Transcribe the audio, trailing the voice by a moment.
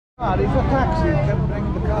There's a taxi, can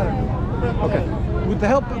bring the car. Okay. With the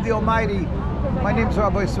help of the Almighty, my name is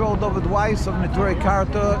Rabbi Yisrael David Weiss of Neturei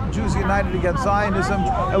Karta, Jews United Against Zionism,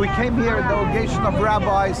 and we came here a delegation of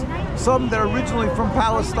rabbis, some that are originally from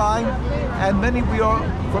Palestine, and many we are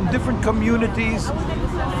from different communities,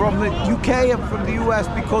 from the UK and from the US,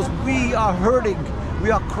 because we are hurting,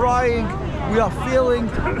 we are crying, we are feeling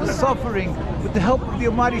the suffering. With the help of the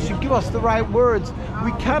Almighty, should give us the right words.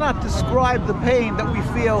 We cannot describe the pain that we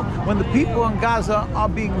feel when the people in Gaza are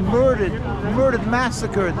being murdered,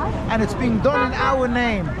 massacred, and it's being done in our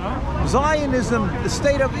name. Zionism, the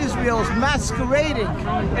state of Israel, is masquerading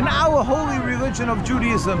in our holy religion of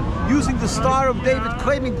Judaism, using the Star of David,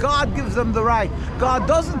 claiming God gives them the right. God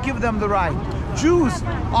doesn't give them the right. Jews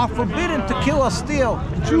are forbidden to kill or steal.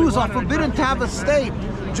 Jews are forbidden to have a state.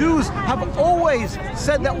 Jews have always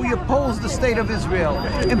said that we oppose the state of Israel.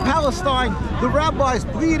 In Palestine, the rabbis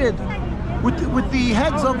pleaded with the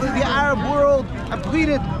heads of the Arab world and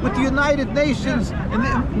pleaded with the United Nations,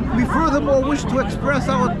 and we furthermore wish to express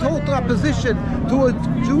our total opposition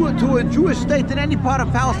to a Jewish state in any part of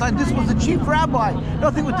Palestine. This was the chief rabbi,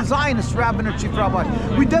 nothing with the Zionist rabbin or chief rabbi.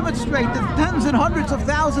 We demonstrated tens and hundreds of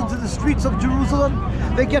thousands in the streets of Jerusalem.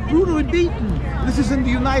 They get brutally beaten. This is in the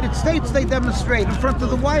United States. They demonstrate in front of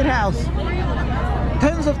the White House.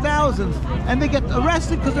 Tens of thousands, and they get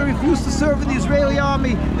arrested because they refuse to serve in the Israeli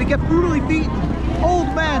army. They get brutally beaten. Old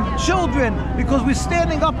men, children, because we're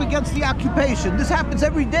standing up against the occupation. This happens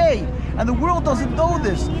every day, and the world doesn't know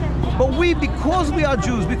this. But we, because we are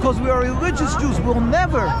Jews, because we are religious Jews, will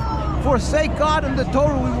never forsake God and the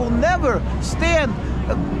Torah. We will never stand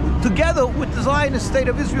together with the Zionist state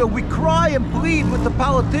of Israel. We cry and plead with the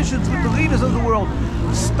politicians, with the leaders of the world.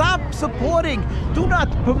 Stop supporting, do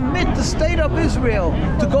not permit the state of Israel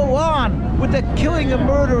to go on with the killing and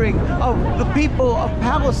murdering of the people of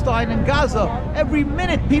Palestine and Gaza. Every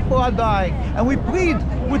minute people are dying, and we plead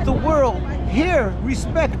with the world, here,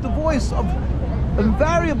 respect the voice of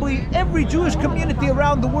invariably every Jewish community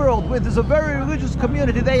around the world, where there's a very religious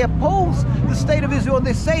community. They oppose the state of Israel, and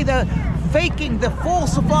they say they're faking, they're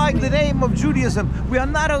falsifying the name of Judaism. We are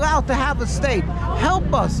not allowed to have a state.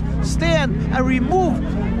 Help us stand and remove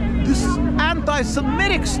this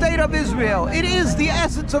anti-Semitic state of Israel. It is the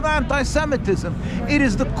essence of anti-Semitism. It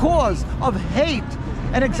is the cause of hate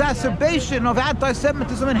and exacerbation of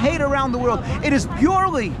anti-Semitism and hate around the world. It is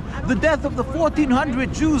purely the death of the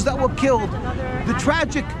 1,400 Jews that were killed, the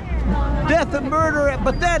tragic death and murder,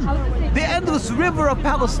 but then the endless river of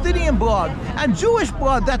Palestinian blood and Jewish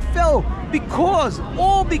blood that fell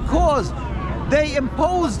all because they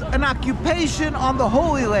imposed an occupation on the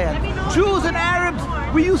Holy Land. Jews and Arabs,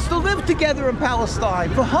 we used to live together in Palestine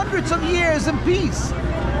for hundreds of years in peace,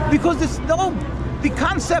 because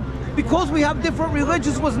because we have different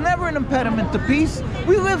religions was never an impediment to peace.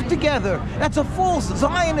 We live together. That's a false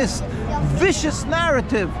Zionist, vicious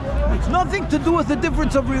narrative. It's nothing to do with the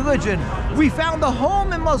difference of religion. We found a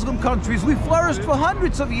home in Muslim countries. We flourished for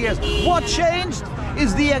hundreds of years. What changed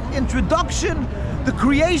is the introduction, the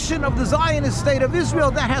creation of the Zionist state of Israel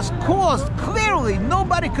that has caused, clearly,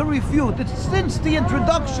 nobody can refute, it's since the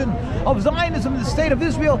introduction of Zionism in the state of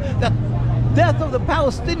Israel, that death of the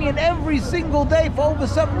Palestinian every single day for over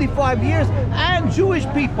 75 years, and Jewish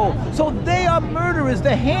people. So they are murderers.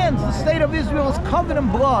 Their hands, the state of Israel is covered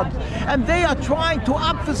in blood, and they are trying to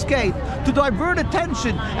obfuscate, to divert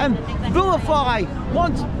attention and vilify.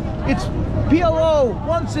 Once it's PLO,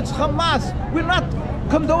 once it's Hamas. We're not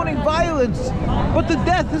condoning violence, but the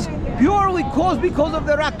death is purely caused because of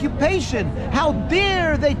their occupation. How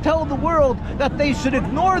dare they tell the world that they should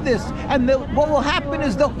ignore this, and what will happen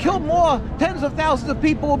is they'll kill more, tens of thousands of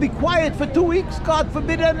people will be quiet for 2 weeks, God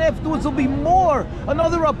forbid, and afterwards there'll be more,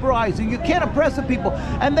 another uprising. You can't oppress the people,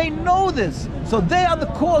 and they know this, so they are the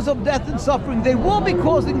cause of death and suffering. They will be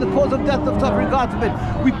causing the cause of death and suffering, God forbid.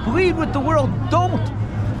 We plead with the world,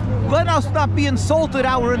 let us not be insulted,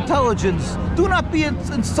 our intelligence. Do not be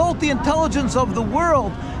insult the intelligence of the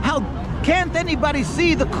world. How can't anybody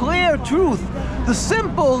see the clear truth, the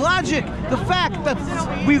simple logic, the fact that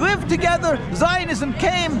we live together, Zionism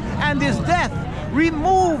came, and there's death.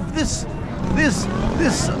 Remove this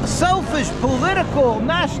selfish political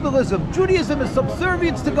nationalism. Judaism is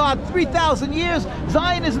subservience to God 3,000 years.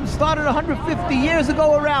 Zionism started 150 years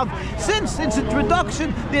ago around. Since its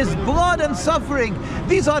introduction, there's blood and suffering.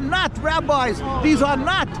 These are not rabbis. These are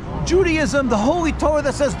not Judaism, the holy Torah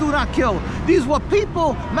that says do not kill. These were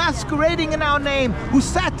people masquerading in our name who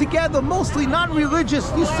sat together, mostly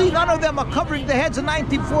non-religious. You see, none of them are covering their heads in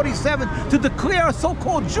 1947 to declare a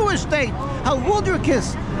so-called Jewish state. How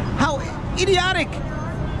ludicrous, how idiotic.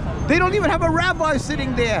 They don't even have a rabbi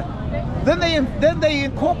sitting there. Then they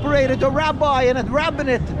incorporated a rabbi and a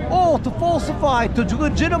rabbinate, all to falsify, to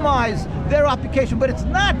legitimize their occupation. But it's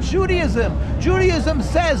not Judaism. Judaism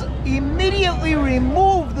says immediately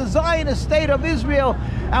remove the Zionist state of Israel,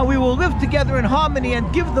 and we will live together in harmony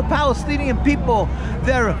and give the Palestinian people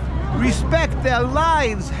their respect, their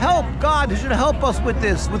lives. Help. God should help us with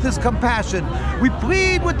this compassion. We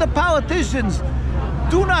plead with the politicians,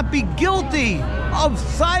 do not be guilty of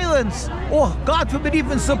silence or, God forbid,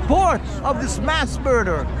 even support of this mass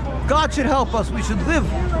murder. God should help us. We should live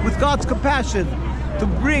with God's compassion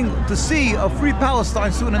to see a free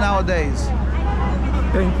Palestine soon in our days.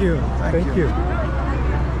 Thank you. Thank you.